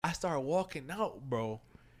I start walking out, bro,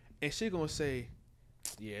 and she gonna say,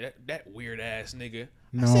 "Yeah, that weird ass nigga."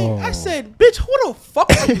 No. I said, "Bitch, who the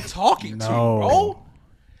fuck are you talking to, No. bro?"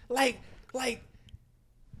 Like.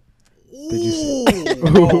 Did you say?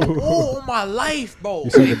 Oh, my life, bro. You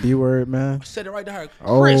said the B word, man. I said it right to her.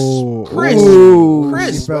 Oh, Chris, ooh,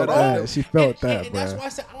 Chris, she felt bro. that. She felt that, and bro. that's why I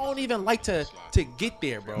said I don't even like to get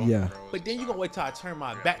there, bro. Yeah. But then you gonna wait till I turn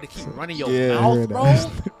my back to keep running your I mouth, heard bro.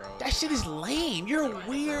 that. That shit is lame. You're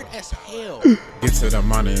weird as hell. Get to the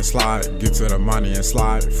money and slide, get to the money and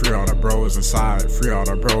slide. Free all the bros inside, free all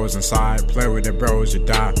the bros inside. Play with the bros, you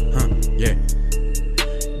die, yeah.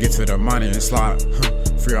 Get to the money and slide,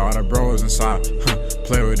 free all the bros inside,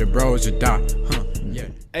 play with the bros, you die, yeah.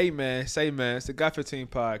 Hey, man, it's the Got 15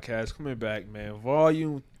 podcast coming back, man.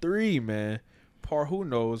 Volume 3, man. Part who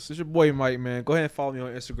knows. It's your boy Mike, man. Go ahead and follow me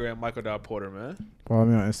on Instagram, Michael.Porter, man. Follow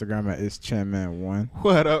me on Instagram at itschanman1.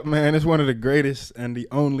 What up, man? It's one of the greatest and the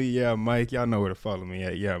only Mike. Y'all know where to follow me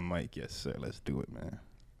at Mike. Yes, sir. Let's do it, man.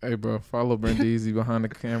 Hey, bro, follow Brandeezy behind the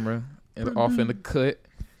camera and off in the cut.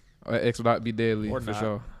 Or X.Be Deadly Or for not.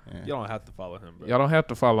 sure. Yeah. You don't have to follow him, bro. Y'all don't have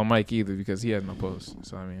to follow Mike either because he has no posts.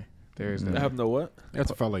 So, I mean, there's I that. have no what? You have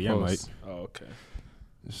to follow Mike. Posts. Oh, okay.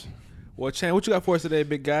 Well, Chan, what you got for us today,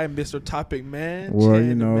 big guy? Mr. Topic Man. Well, Chan you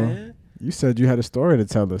the know, man. You said you had a story to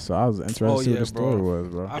tell us, so I was interested to see what the story bro. was,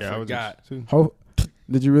 bro. I was forgot. just, too. How,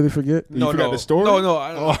 did you really forget? You forgot the story? No, Oh,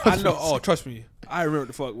 I know. Oh, trust me. I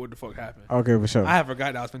remember what the fuck happened. Okay, for sure. I have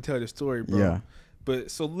forgotten I was gonna tell you the story, bro. Yeah.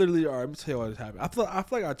 But so literally, all right, let me tell you what just happened. I feel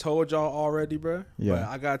like I told y'all already, bro. Yeah. But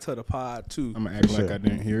I gotta tell the pod too. I'm gonna act For like sure. I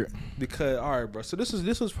didn't hear it. Because all right, bro. So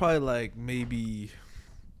this was probably like maybe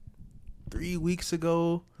 3 weeks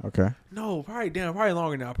ago. Okay. No, probably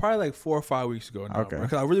longer now. Probably like 4 or 5 weeks ago now. Okay.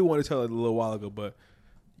 Because I really wanted to tell it a little while ago, but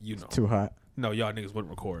you know, Too hot. no, y'all niggas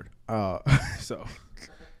wouldn't record. Oh. So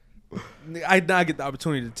I did not get the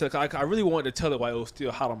opportunity to tell. I really wanted to tell it while it was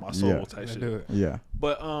still hot on my soul, Yeah. type Let's shit. do it. Yeah.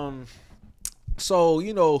 But so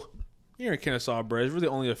you know, here in Kennesaw, bro, there's really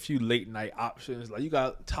only a few late night options. Like you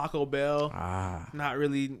got Taco Bell, not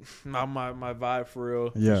really not my vibe for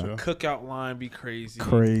real. Yeah. Sure. Cookout line be crazy.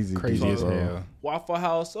 Crazy. Crazy people, as bro. hell. Waffle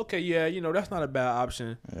House, okay, yeah, you know that's not a bad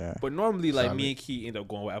option. Yeah. But normally, like Solid. me and Key end up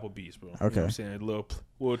going with Applebee's, bro. You know Okay. what I'm saying? A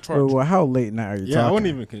little try. Well, how late night are you Yeah, talking? I wouldn't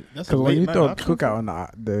even. That's a Because when late you night throw option? cookout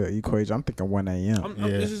in the equation, I'm thinking 1 a.m. Yeah.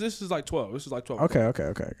 This is like 12. This is like 12. Okay. I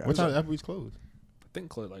What time Applebee's closed? think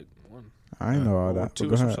close like 1. I ain't know all Or that. 2 But or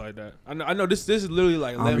go something ahead. like that. I know this is literally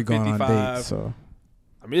like I'll be going on 11:55. dates, so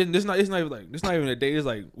I mean, it's not even a date. It's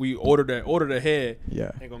like we ordered ahead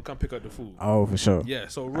yeah. and gonna come pick up the food. Oh, for sure. Yeah,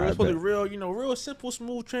 so I real, supposed to bet. be real, you know, real simple,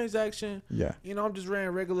 smooth transaction. Yeah. You know, I'm just wearing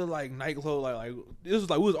regular like nightclothes. Like this was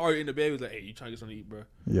like we was already in the bed. We was like, hey, you trying to get something to eat, bro?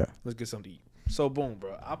 Yeah. Let's get something to eat. So boom,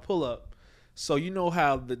 bro. I pull up. So you know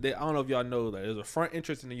how I don't know if y'all know that there's a front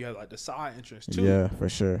entrance and then you have like the side entrance too. Yeah, for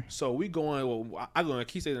sure. So we going. Well, I go in.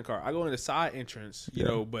 Key stays in the car. I go in the side entrance. You Yeah.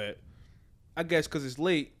 know, but I guess because it's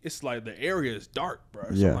late, it's like the area is dark, bro.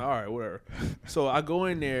 So Yeah. I'm like, all right, whatever. So I go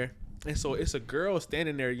in there, and so it's a girl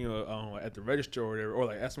standing there, you know, at the register or whatever, or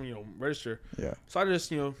like ask me, you know, register. Yeah. So I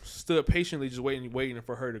just, you know, stood patiently, just waiting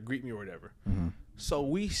for her to greet me or whatever. Mm-hmm. So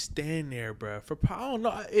we stand there, bro, for I don't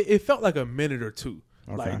know. It felt like a minute or two,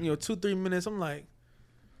 like Okay. 2-3 minutes. I'm like,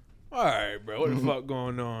 all right, bro, what the fuck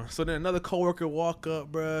going on? So then another coworker walk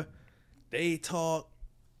up, bro. They talk,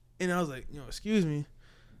 and I was like, excuse me.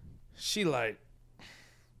 She like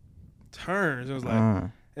turns. It was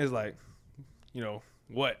like,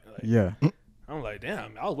 what? Like, Yeah. I'm like,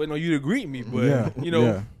 damn. I was waiting on you to greet me, but Yeah.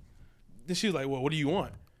 Yeah. Then she was like, well, what do you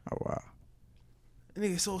want? Oh wow.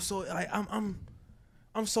 Nigga, so like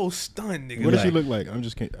I'm so stunned, nigga. What does Like, she look like? I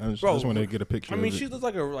just want to get a picture. I mean, of she it. looks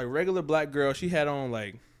like a regular black girl. She had on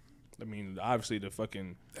obviously the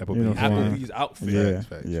fucking Applebee's. Uniform. Applebee's outfit, Yeah.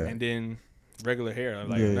 Facts. Yeah. and then regular hair,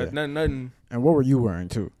 like Yeah. nothing, And what were you wearing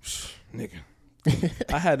too? nigga.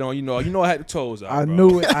 I had on, I had the toes out. I bro.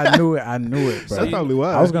 knew it, bro. That's probably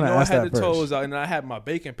why. I was gonna ask I had that the first. toes out, and I had my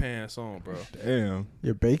bacon pants on, bro. Damn.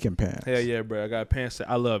 Your bacon pants. Hell yeah, bro. I got pants that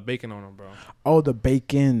I love bacon on them, bro. Oh, the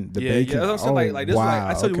bacon. The yeah, bacon. yeah. That's what I'm saying. Oh, Like this, wow.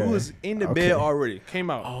 I told you, okay. we was in the Okay. bed already. Came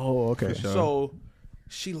out. Oh, okay. sure. So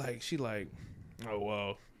she like, oh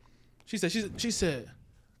well. She said,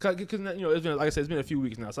 cause it's been, like I said, it's been a few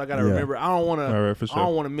weeks now, so I gotta Yeah. remember. I don't want to. All right, for sure. I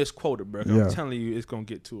don't want to misquote it, bro. 'Cause Yeah. I'm telling you, it's gonna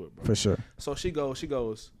get to it, bro. For sure. So she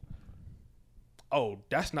goes. Oh,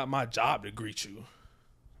 that's not my job to greet you.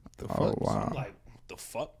 The Oh fuck? So wow. I'm like, what the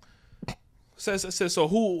fuck? Says so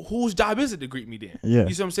whose job is it to greet me then? Yeah.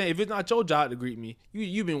 You see what I'm saying? If it's not your job to greet me,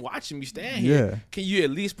 you've been watching me stand here. Yeah. Can you at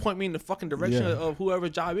least point me in the fucking direction Yeah. of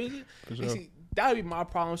whoever's job is it? For And sure. see, that would be my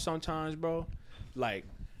problem sometimes, bro. Like,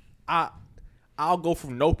 I I'll go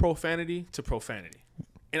from no profanity to profanity.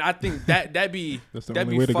 And I think that be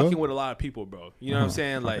fucking with a lot of people, bro. You know what I'm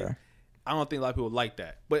saying? Like, I don't think a lot of people like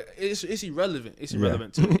that. But it's irrelevant. It's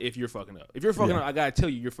irrelevant to if you're fucking up. If you're fucking up, I gotta tell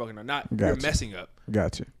you you're fucking up. Not you're messing up.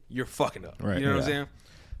 Gotcha. You're fucking up. Right. You know what I'm saying?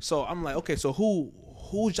 So I'm like, okay, so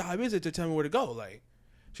whose job is it to tell me where to go? Like,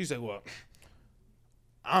 she said, well,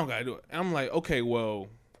 I don't gotta do it. And I'm like, okay, well,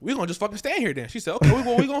 we gonna just fucking stand here then. She said, okay,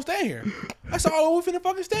 we gonna stand here. I said, oh, we finna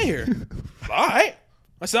fucking stand here. All right.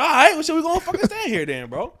 I said, all right, so we gonna fucking stand here then,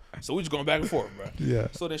 bro. So we just going back and forth, bro. Yeah.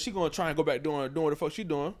 So then she gonna try and go back doing what the fuck she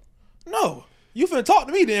doing. No. You finna talk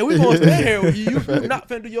to me then. We gonna stand here with you. You not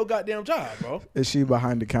finna do your goddamn job, bro. Is she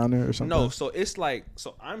behind the counter or something? No, so it's like,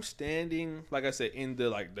 so I'm standing, like I said, in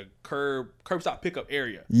the curb stop pickup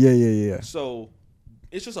area. Yeah. So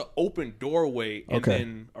it's just an open doorway and Okay.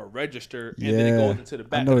 then a register and then it goes into the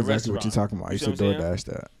back I know of the exactly restaurant. what you're talking about. I used to DoorDash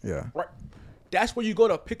that. Yeah. Right. That's where you go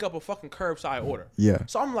to pick up a fucking curbside order. Yeah.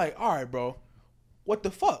 So I'm like, all right, bro, what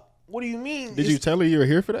the fuck? What do you mean? Did you tell her you were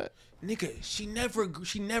here for that? Nigga, she never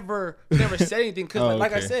said anything because,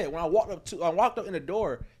 like I said, when I walked up in the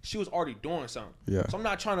door, she was already doing something. Yeah. So I'm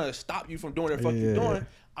not trying to stop you from doing what the fuck you're doing.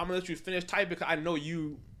 I'm gonna let you finish typing because I know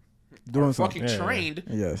you Doing are fucking something. trained.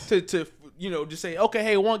 Yes. To just say, okay,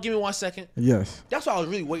 hey, give me 1 second. Yes. That's what I was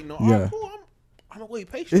really waiting on. Yeah. All right, cool, I'm really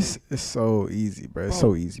patient. It's so easy, bro. It's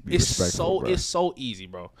so easy. Be respectful, bro. It's so easy,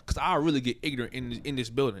 bro. Because I really get ignorant in this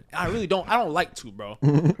building. I don't like to, bro.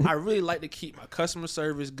 I really like to keep my customer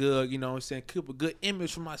service good. You know what I'm saying? Keep a good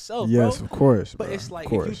image for myself, Yes, bro. of course. But bro. it's like, of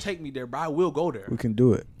course. if you take me there, bro, I will go there. We can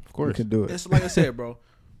do it. Of course. We can do it. It's like I said, bro.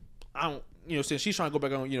 I don't, since she's trying to go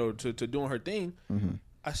back on, to doing her thing,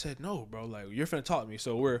 I said, no, bro. Like, you're finna talk to me.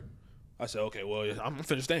 So I said, okay, well, I'm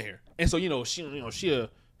finna stay here. And so,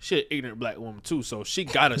 she an ignorant black woman too, so she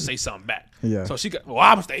gotta say something back. Yeah. So I'm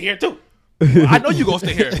gonna stay here too. Well, I know you gonna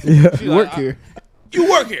stay here. She You work here. You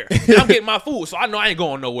work here. And I'm getting my food, so I know I ain't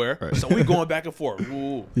going nowhere. Right. So we going back and forth.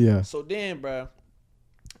 Ooh. Yeah. So then, bro,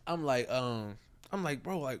 I'm like,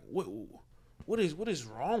 bro, like, what is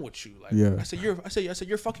wrong with you? Like, Yeah. I said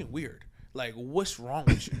you're fucking weird. Like, what's wrong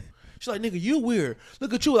with you? She's like, nigga, you weird.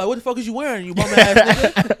 Look at you. Like, what the fuck is you wearing? You bum ass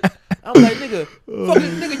nigga. I'm like,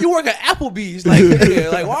 nigga, you work at Applebee's. Like,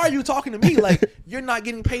 nigga, like, why are you talking to me? Like, you're not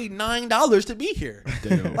getting paid $9 to be here.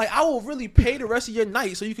 Damn. Like, I will really pay the rest of your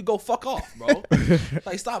night so you could go fuck off, bro.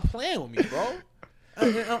 Like, stop playing with me, bro. I'm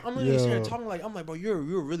literally sitting here talking like, I'm like, bro, you're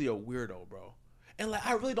really a weirdo, bro. And like,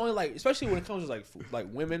 I really don't like, especially when it comes to like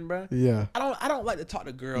women, bro. Yeah. I don't like to talk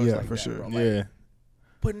to girls. Yeah, like for that, sure. Bro. Like, Yeah.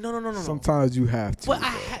 But no. Sometimes you have to. But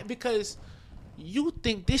because you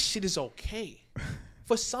think this shit is okay.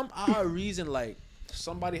 For some odd reason, like,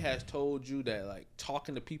 somebody has told you that, like,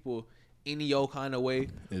 talking to people any old kind of way,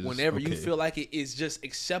 whenever you feel like it is just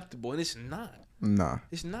acceptable, and it's not. Nah.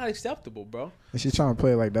 It's not acceptable, bro. And she's trying to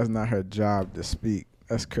play like that's not her job to speak.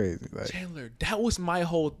 That's crazy. Like, Chandler, that was my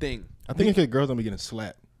whole thing. I think if girls don't be getting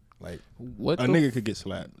slapped. Like, what a nigga could get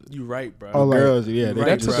slapped. You right, bro. Oh, like, girls, yeah. They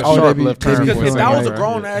right, just, bro. a sharp they be- left they turn be for a Because if feeling that was a like-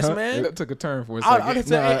 grown ass man, That took a turn for a I'd second.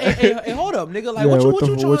 say, hey, hold up, nigga. Like, yeah, what you what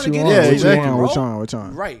trying to get want? Yeah, into, exactly, bro? What you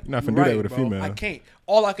on? Right. You're not finna do that with a bro. female. I can't.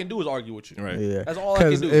 All I can do is argue with you. Right. Yeah. That's all I can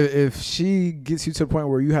Because do. if she gets you to the point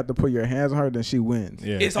where you have to put your hands on her, then she wins.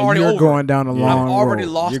 Yeah. It's And already you're over. going down a long I've already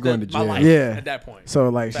road. lost You're going to my jail. life Yeah. at that point. So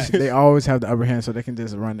like Facts. they always have the upper hand, so they can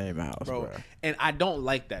just run their mouths, bro. bro. And I don't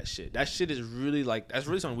like that shit. That shit is really like, that's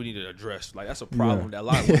really something we need to address. Like, that's a problem that a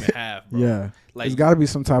lot of women have, bro. Yeah, Like, there's got to be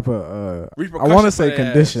some type of I repercussions want to for say their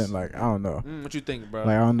condition. ass. Like I don't know. What you think, bro? Like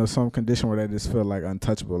I don't know, some condition where they just feel like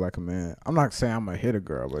untouchable, like a man. I'm not saying I'm gonna hit a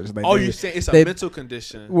girl, but it's like you saying it's a they- mental condition?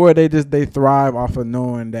 where they thrive off of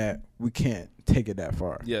knowing that we can't take it that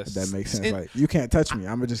far. Yes. If that makes sense. And- like you can't touch me.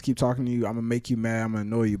 I'm gonna just keep talking to you. I'm gonna make you mad. I'm gonna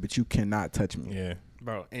annoy you, but you cannot touch me. Yeah.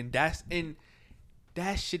 Bro, and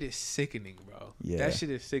that shit is sickening, bro. Yeah. That shit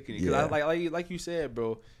is sickening. Cause like you said,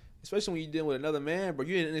 bro, especially when you're dealing with another man, bro,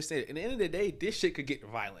 you didn't understand. At the end of the day, this shit could get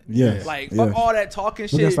violent. Yes. Like, Yes. fuck all that talking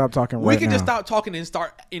shit. We can stop talking We right can just now. stop talking and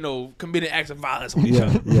start, committing acts of violence on each Yeah,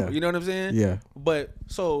 other. yeah. You know what I'm saying? Yeah. But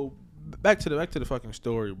so back to the fucking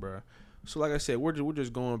story, bro. So like I said, we're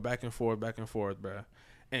just going back and forth, bro.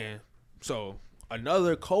 And so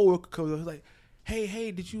another coworker comes up, was like,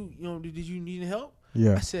 hey, did you need any help?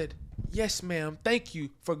 Yeah. I said, yes, ma'am. Thank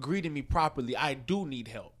you for greeting me properly. I do need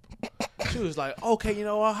help. She was like, okay,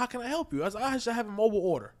 how can I help you? I was like, I just have a mobile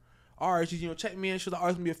order. All right, she check me in. She was like,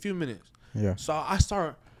 it's gonna be a few minutes. Yeah. So I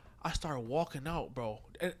start walking out, bro.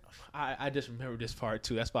 And I just remember this part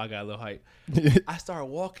too. That's why I got a little hype. I start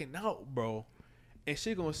walking out, bro, and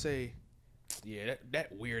she gonna say, yeah,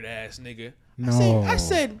 that weird ass nigga. No. I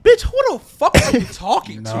said, bitch, who the fuck are you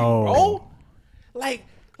talking to, No. bro? Like,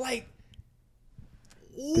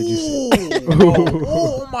 Did you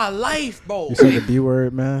Oh, my life, bro. You said the B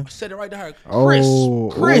word, man. I said it right to her. Chris. Oh,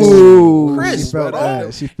 Chris. ooh, Chris, she felt bro.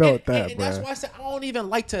 that. She felt that, and bro. that's why I said I don't even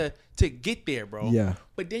like to get there, bro. Yeah.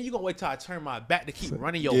 But then you gonna wait till I turn my back to keep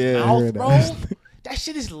running your yeah, I mouth, heard bro. that. That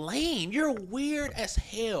shit is lame. You're weird as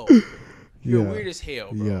hell. Yeah. You're weird as hell,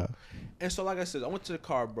 bro. Yeah. And so, like I said, I went to the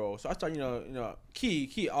car, bro. So I started,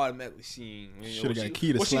 Key automatically seen. Shoulda got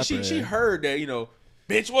Key to slap her she ass. heard that,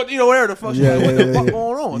 bitch, what, whatever the fuck. She's Yeah, like, what yeah, the fuck yeah.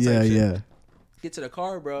 going on? Yeah, type shit. yeah. Get to the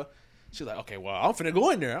car, bro. She's like, okay, well, I'm finna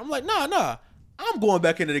go in there. I'm like, nah. I'm going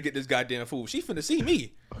back in there to get this goddamn food. She finna see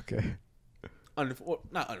me. Okay.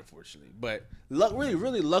 Not unfortunately, but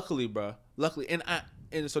really luckily, bro. Luckily, and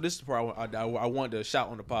so this is the part I wanted to shout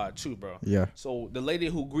on the pod too, bro. Yeah. So the lady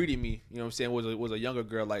who greeted me, you know what I'm saying, was a younger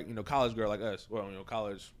girl, like, college girl like us. Well,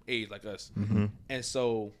 college age like us. Mm-hmm. And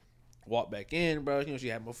so walked back in, bro. She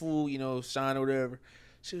had my food, shine or whatever.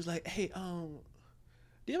 She was like, hey,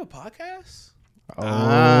 do you have a podcast? Oh.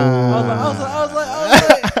 I was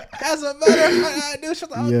like, as a matter of fact, I do. She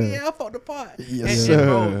was like, okay, yeah, I fucked the pot. Yes, and, sir.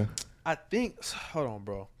 bro, I think, hold on,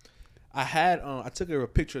 bro. I took her a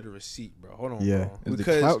picture of the receipt, bro. Hold on, Yeah. bro. Is the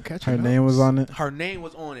Because clout catching Her up? name was on it. her name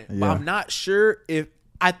was on it, but Yeah. I'm not sure if,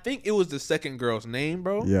 I think it was the second girl's name,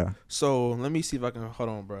 bro. Yeah. So let me see if I can, hold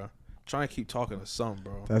on, bro. Trying to keep talking to some,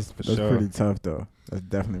 bro. That's sure. pretty tough though. That's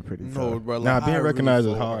definitely pretty No, tough. bro. Nah, Like, being I really recognized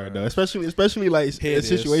is feel hard her. though, especially like It a is.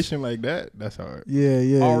 situation like that. That's hard. Yeah,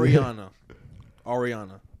 yeah. Ariana.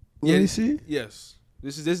 Let me see. Yes.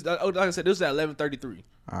 This. Like I said, this was at 11:33.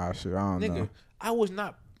 Ah, shit. I don't Nigga, know. I was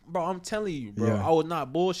not, bro. I'm telling you, bro. Yeah. I was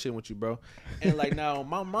not bullshitting with you, bro. And like now,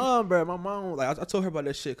 my mom, like I told her about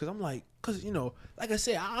that shit because I'm like, because like I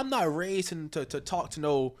said, I'm not raised to talk to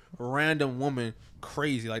no random woman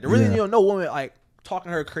crazy like that. Really, Yeah. no woman like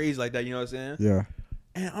talking to her crazy like that. You know what I'm saying? Yeah.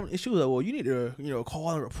 And she was like, well, you need to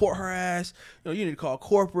call and report her ass. You need to call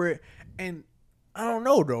corporate. And I don't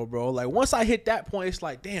know though, bro. Like once I hit that point, it's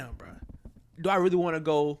like, damn, bro. Do I really want to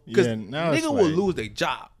go? Because Yeah, now it's nigga will like- lose their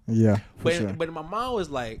job. Yeah. For But sure. but my mom was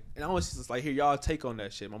like, and I was just like, here, y'all take on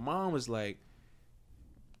that shit. My mom was like,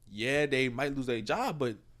 yeah, they might lose their job,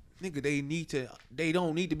 but nigga, they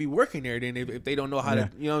don't need to be working there then if they don't know how Yeah.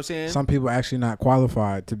 to, you know what I'm saying? Some people actually not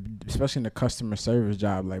qualified to, especially in the customer service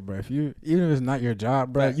job. Like, bro, even if it's not your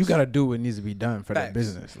job, bro, Facts. you gotta do what needs to be done for that Facts.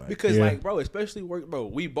 business. Like, Because Yeah. like, bro, especially work, bro.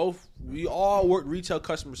 We all work retail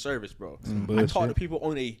customer service, bro. I talk to bullshit. people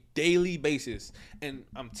on a daily basis, and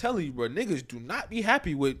I'm telling you, bro, niggas do not be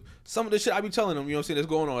happy with some of the shit I be telling them. You know what I'm saying? That's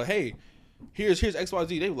going on. Hey, here's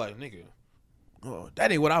XYZ. They be like, nigga, oh,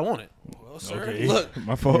 that ain't what I wanted. Well, sir, Okay. look,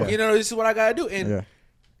 My fault. you know, this is what I gotta do, and yeah.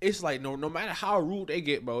 it's like no matter how rude they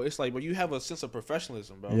get, bro. It's like, but you have a sense of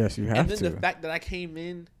professionalism, bro. Yes, you have And then to. the fact that I came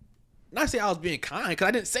in, not saying I was being kind,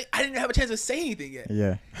 because I didn't have a chance to say anything yet,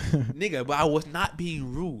 Yeah. nigga. But I was not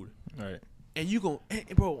being rude. Right. And you gon' and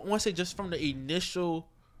bro, once it just from the initial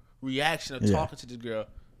reaction of Yeah. talking to this girl,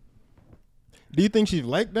 Do you think she's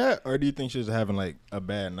like that, or do you think she was having like a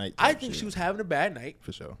bad night? I type think shit? she was having a bad night,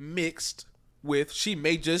 for sure. mixed with she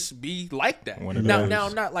may just be like that. One of Now,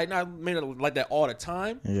 those. not maybe not like that all the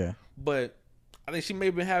time, Yeah. but I think she may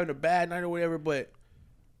have been having a bad night or whatever. But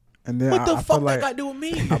And then what the I fuck feel that like got to do with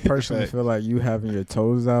me? I personally Fact. feel like you having your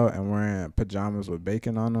toes out and wearing pajamas with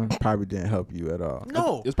bacon on them probably didn't help you at all.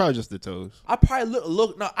 No, It's probably just the toes. I probably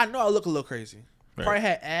look. No, I know I look a little crazy. Right. Probably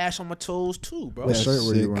had ash on my toes too, bro. What That's shirt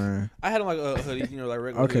were you sick. wearing? I had on like a hoodie, like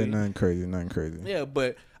regular. Okay, hoodie. nothing crazy. Yeah,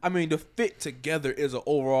 but I mean, the fit together is an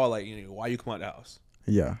overall like why you come out the house.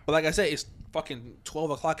 Yeah. But like I said, it's fucking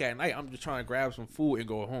 12 o'clock at night. I'm just trying to grab some food and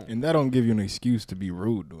go home. And that don't give you an excuse to be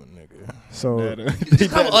rude to a nigga. So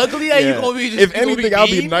Just how ugly that you gonna be? Just, If you gonna anything, I'll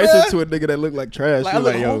be mean, nicer bruh? to a nigga that look like trash. Like, You're I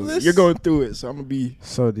look like, yo, homeless? you're going through it, so I'm gonna be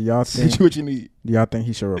do y'all send think you what you need.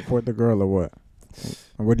 he should report the girl or what?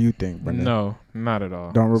 What do you think, Brendan? No, not at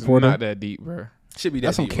all. Don't It's report not her? that deep, bro. Should be that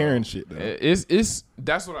That's some deep, Karen bro. shit though. It's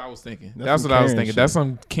that's what I was thinking. That's That's some what I was Karen thinking. shit. That's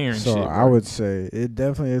some Karen So shit. I bro. would say it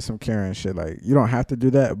definitely is some Karen shit. Like you don't have to do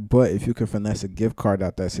that, but if you can finesse a gift card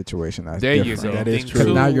out that situation, that's There you different. go. That is Thing true.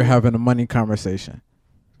 Because now too. you're having a money conversation,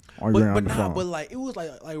 or you're on the phone. But like it was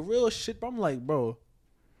like real shit. But I'm like, bro,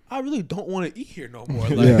 I really don't want to eat here no more.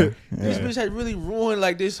 Like Yeah, this yeah. bitch had really ruined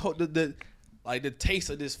like this whole the taste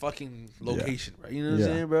of this fucking location, right? You know what Yeah.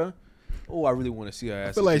 I'm saying, bro? Oh, I really want to see her ass.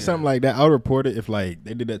 I feel like again. something like that. I'll report it if like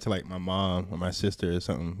they did that to like my mom or my sister or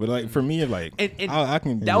something. But like for me, like And I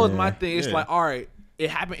can. that was Yeah. my thing. It's Yeah. like, all right, it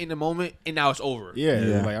happened in the moment, and now it's over. Yeah,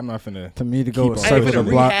 Yeah. like I'm not finna. To me, to go Keep on. I ain't circle the gonna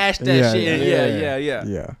block. rehash that shit. Yeah.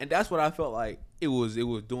 Yeah. And that's what I felt like it was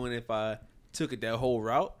doing if I took it that whole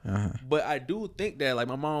route. Uh-huh. But I do think that like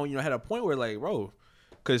my mom, had a point where like, bro,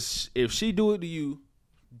 because if she do it to you,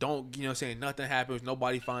 don't, you know what I'm saying, nothing happens,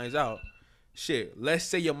 nobody finds out. Shit, let's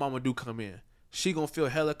say your mama do come in. She gonna feel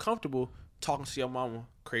hella comfortable talking to your mama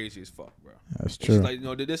crazy as fuck, bro. That's And true. she's like, you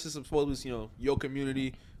know, this is supposed to be, you know, your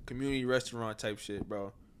community restaurant type shit,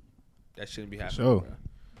 bro. That shouldn't be happening, Sure. bro.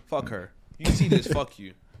 Fuck her. You see this, fuck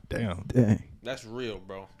you. Damn. Dang. That's real,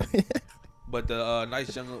 bro. But the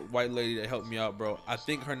nice young white lady that helped me out, bro, I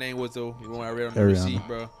think her name was the one I read on the Ariana. receipt,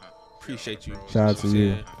 bro. Appreciate you. Shout out to know what I'm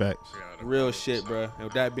you. saying? Facts. Real shit, bro. And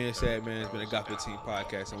with that being said, man, it's been a Gospel Team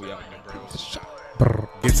podcast, and we out, man, bro.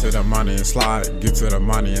 Get to the money and slide. Get to the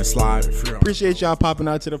money and slide. Free on Appreciate y'all popping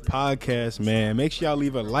out to the podcast, man. Make sure y'all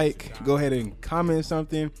leave a like. Go ahead and comment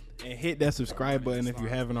something. And hit that subscribe button if you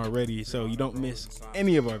haven't already so you don't miss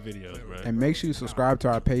any of our videos, bro. And make sure you subscribe to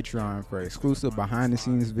our Patreon for exclusive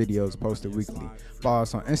behind-the-scenes videos posted weekly. Follow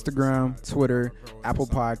us on Instagram, Twitter, Apple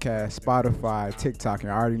Podcasts, Spotify, TikTok,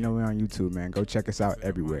 and I already know we're on YouTube, man. Go check us out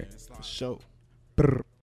everywhere. For sure. Brr.